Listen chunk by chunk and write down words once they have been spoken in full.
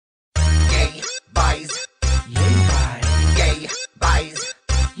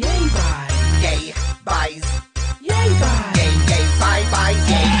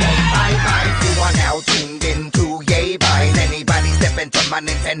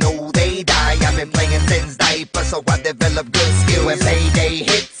know they die. I've been playing since diapers, so I developed good skill. When payday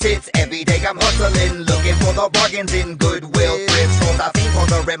hits every day I'm hustling, looking for the bargains in Goodwill thrift stores. I fiend for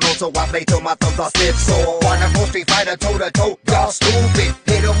the remote, so I play till my thumbs are stiff. So wanna go Street Fighter toe to toe? Y'all stupid.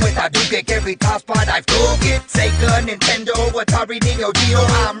 Hit 'em with a Duke, every top spot I took it. Sega, Nintendo, Atari, Neo Geo.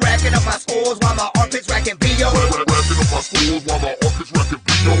 I'm racking up my scores while my armpits racking P.O. Racking up my scores while my armpits racking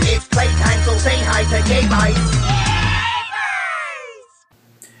P.O. It's playtime, so say hi to Gay Bites.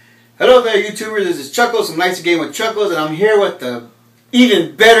 Hello there, YouTubers. This is Chuckles from Nights of Game with Chuckles, and I'm here with the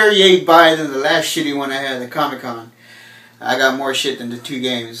even better yay buy than the last shitty one I had at Comic-Con. I got more shit than the 2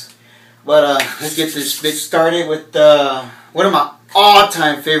 games. But let's get this bitch started with one of my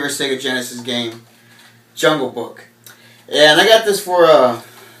all-time favorite Sega Genesis game, Jungle Book. And I got this for,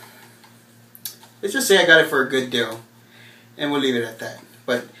 let's just say I got it for a good deal. And we'll leave it at that.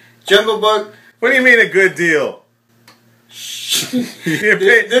 But Jungle Book... What do you mean a good deal? You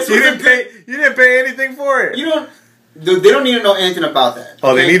didn't pay anything for it. You don't... They don't need to know anything about that.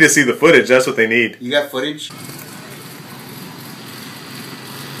 Oh, okay? they need to see the footage. That's what they need. You got footage?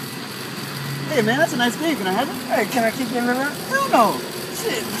 Hey man, that's a nice game. Can I have it? Hey, can I keep you in the room? Hell no.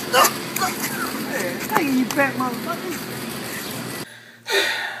 Shit. Hey, you fat motherfucker.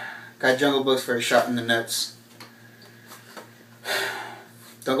 Got Jungle Books for a shot in the nuts.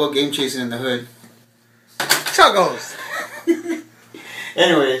 Don't go game chasing in the hood. Chuckles.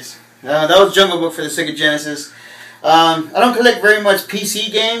 Anyways, that was Jungle Book for the Sega Genesis. I don't collect very much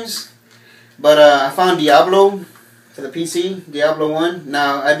PC games, but I found Diablo for the PC, Diablo 1.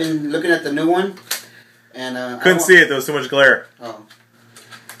 Now, I've been looking at the new one, and Couldn't see it. There was too much glare. Oh.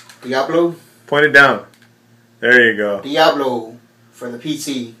 Diablo? Point it down. There you go. Diablo for the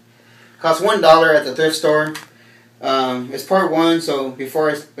PC. Costs $1 at the thrift store. It's part 1, so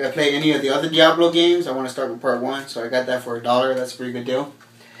before I play any of the other Diablo games, I want to start with part 1. So I got that for $1. That's a pretty good deal.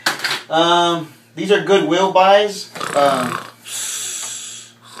 These are Goodwill buys.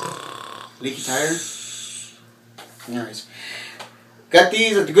 Leaky tire. Anyways, got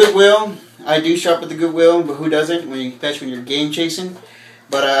these at the Goodwill. I do shop at the Goodwill, but who doesn't? Especially when you're game chasing.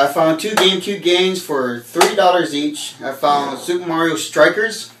 But I found 2 GameCube games for $3 each. I found Super Mario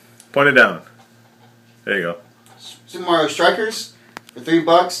Strikers. Point it down. There you go. Super Mario Strikers for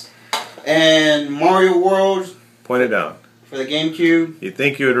 $3, and Mario World. Point it down. For the GameCube. You'd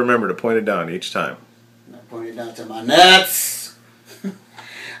think you would remember to point it down each time. I pointed down to my nuts.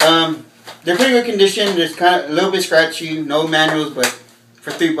 They're pretty good condition. There's kind of a little bit scratchy. No manuals, but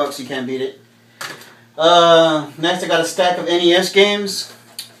for $3 you can't beat it. Next I got a stack of NES games.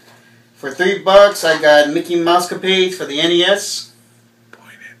 For $3 I got Mickey Mouse Capades for the NES.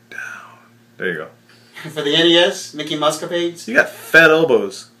 Point it down. There you go. For the NES, Mickey Mouse Capades. You got fat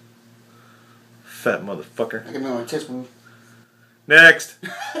elbows. Fat motherfucker. I can make my tits move. Next.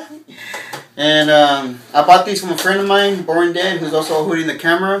 And I bought these from a friend of mine, Born Dead, who's also holding the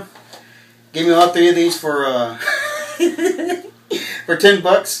camera. Gave me all 3 of these for for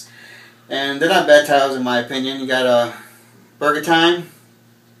 $10, and they're not bad tiles in my opinion. You got Burger Time.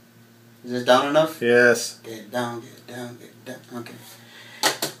 Is this down enough? Yes. Get it down, get it down, get it down. Okay.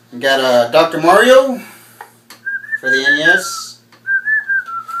 You got Dr. Mario for the NES,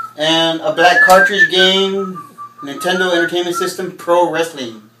 and a black cartridge game. Nintendo Entertainment System Pro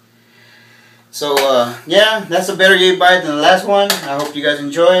Wrestling. So, yeah, that's a better yay buy than the last one. I hope you guys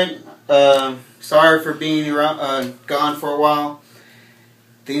enjoyed. Sorry for being around, gone for a while.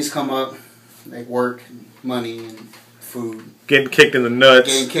 Things come up, like work, and money, and food. Getting kicked in the nuts.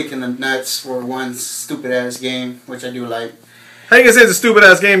 Getting kicked in the nuts for one stupid-ass game, which I do like. How you gonna say it's a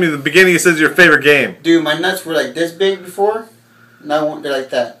stupid-ass game? In the beginning, it says your favorite game. Dude, my nuts were like this big before. Now they're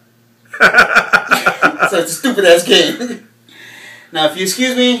like that. So it's a stupid ass game. Now, if you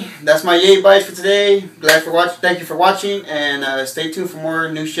excuse me, that's my yay bites for today. Thank you for watching, and stay tuned for more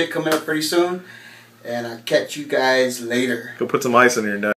new shit coming up pretty soon. And I'll catch you guys later. Go put some ice in your nuts.